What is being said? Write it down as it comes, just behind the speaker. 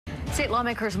State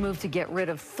lawmakers moved to get rid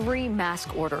of 3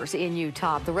 mask orders in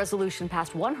Utah. The resolution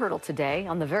passed one hurdle today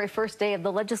on the very first day of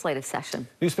the legislative session.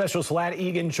 News specialist Lad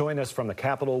Egan joined us from the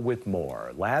Capitol with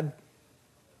more. Lad?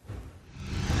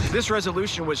 This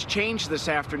resolution was changed this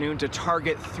afternoon to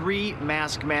target 3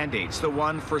 mask mandates, the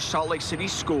one for Salt Lake City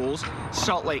schools,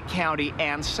 Salt Lake County,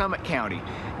 and Summit County.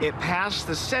 It passed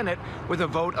the Senate with a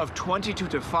vote of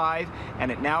 22-5, and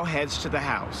it now heads to the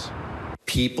House.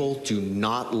 People do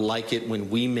not like it when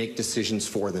we make decisions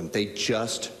for them. They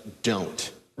just don't.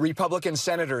 Republican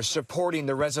senators supporting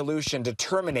the resolution to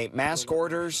terminate mask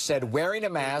orders said wearing a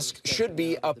mask should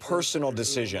be a personal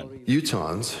decision.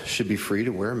 Utahns should be free to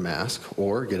wear a mask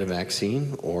or get a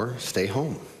vaccine or stay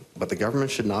home. But the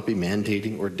government should not be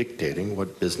mandating or dictating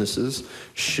what businesses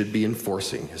should be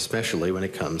enforcing, especially when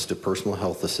it comes to personal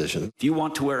health decisions. If you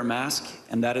want to wear a mask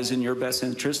and that is in your best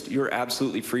interest, you're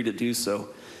absolutely free to do so.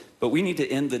 But we need to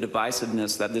end the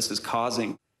divisiveness that this is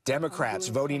causing. Democrats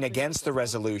voting against the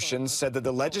resolution said that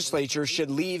the legislature should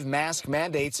leave mask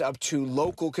mandates up to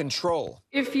local control.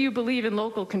 If you believe in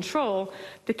local control,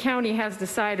 the county has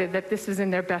decided that this is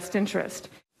in their best interest.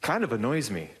 Kind of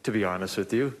annoys me, to be honest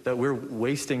with you, that we're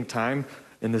wasting time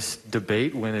in this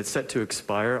debate when it's set to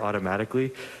expire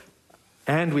automatically,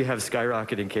 and we have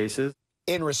skyrocketing cases.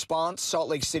 In response, Salt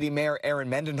Lake City Mayor Aaron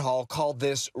Mendenhall called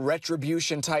this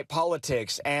retribution-type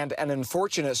politics and an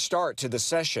unfortunate start to the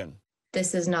session.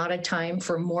 This is not a time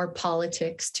for more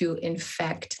politics to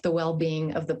infect the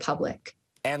well-being of the public.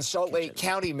 And Salt Lake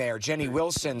County Mayor Jenny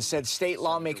Wilson said state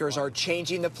lawmakers are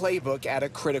changing the playbook at a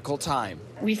critical time.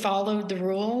 We followed the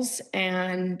rules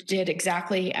and did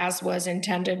exactly as was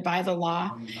intended by the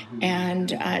law.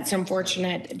 And it's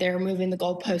unfortunate they're moving the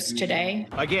goalposts today.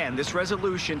 Again, this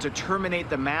resolution to terminate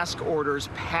the mask orders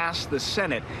passed the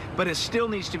Senate, but it still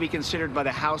needs to be considered by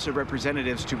the House of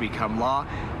Representatives to become law.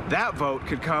 That vote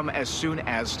could come as soon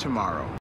as tomorrow.